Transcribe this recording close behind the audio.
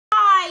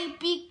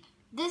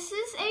this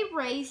is a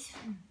race,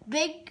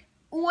 big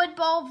wood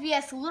ball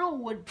vs. little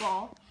wood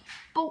ball.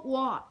 But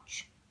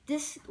watch,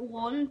 this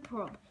one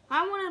probe.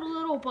 I wanted a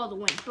little ball to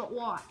win, but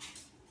watch.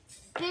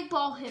 Big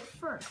ball hit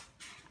first.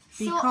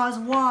 Because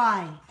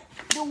why?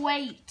 The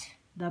weight.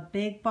 The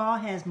big ball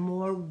has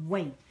more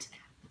weight.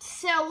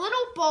 So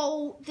little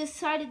ball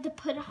decided to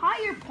put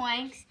higher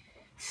planks,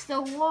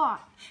 so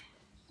watch.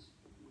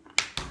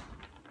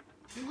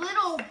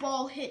 Little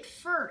ball hit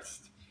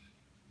first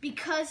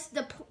because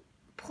the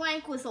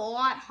plank was a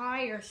lot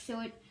higher,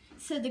 so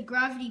the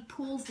gravity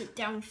pulls it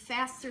down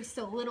faster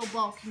so little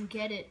ball can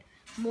get it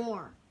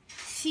more.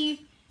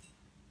 See?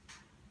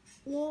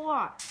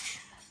 Watch.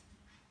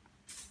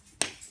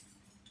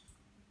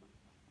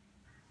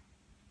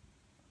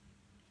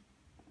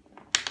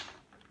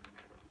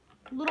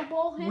 Little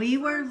ball hit We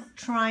first. were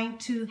trying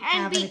to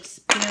have an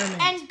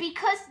experiment. And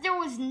because there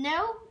was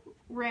no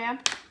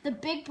ramp, the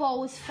big ball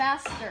was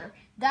faster.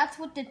 That's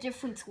what the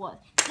difference was.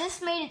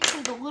 This made it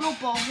so the little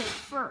ball hit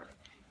first.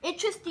 It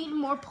just needed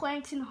more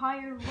planks and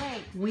higher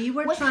weight. We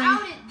were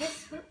Without it,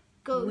 this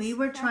goes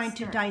trying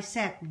to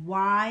dissect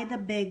why the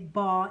big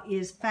ball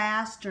is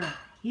faster.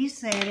 He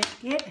said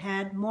it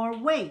had more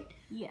weight.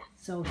 Yeah.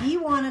 So he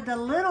wanted the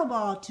little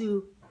ball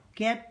to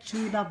get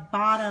to the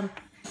bottom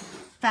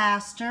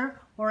faster,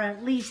 or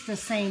at least the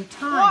same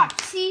time.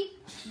 Watch, see?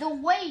 The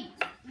weight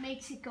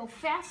makes it go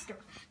faster.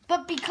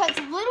 But because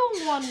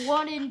little one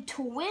wanted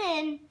to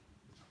win,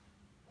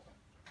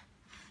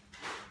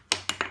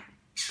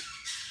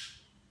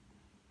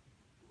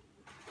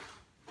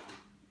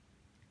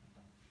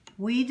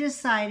 we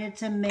decided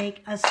to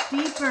make a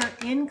steeper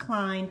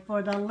incline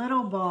for the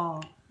little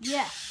ball.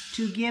 yes.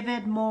 To give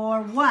it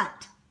more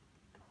what?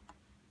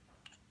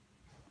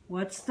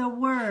 What's the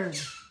word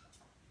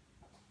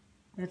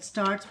that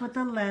starts with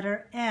the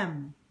letter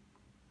M?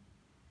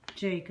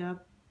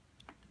 Jacob.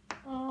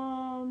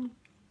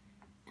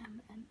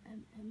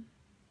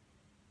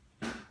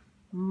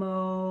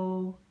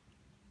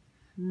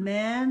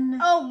 M.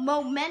 Oh,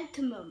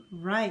 momentum.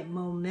 right,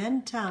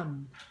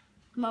 momentum.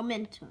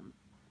 Momentum.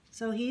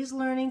 So he's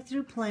learning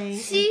through playing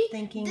See, and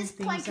thinking this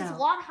things plank is out. a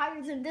lot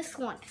higher than this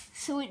one,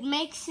 so it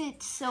makes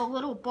it so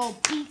little ball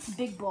beats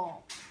big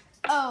ball.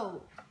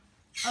 Oh,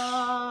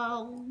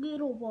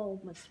 little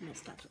ball must have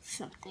messed up with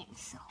something,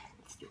 so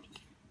let's do it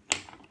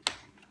again.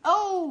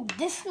 Oh,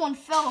 this one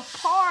fell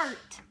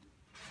apart.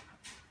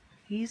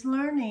 He's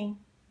learning.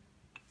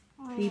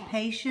 Oh, Be yeah.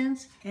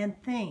 patient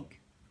and think.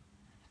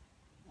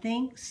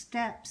 Think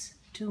steps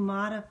to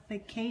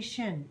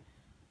modification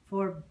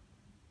for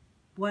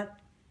what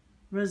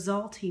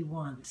result he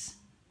wants.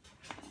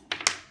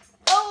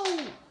 Oh,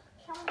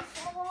 it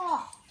fell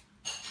off.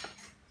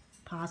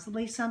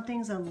 Possibly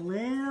something's a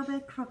little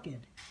bit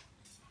crooked.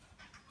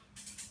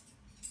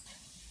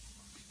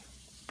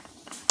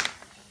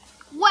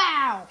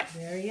 Wow.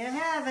 There you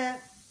have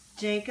it.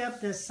 Jacob,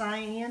 the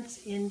science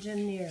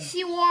engineer.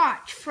 See,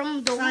 watch,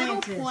 from the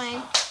Scientist. little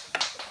plank,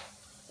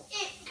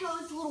 it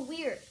goes a little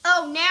weird.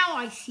 Oh, now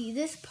I see.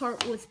 This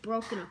part was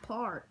broken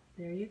apart.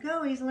 There you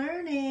go. He's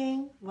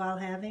learning while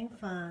having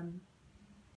fun.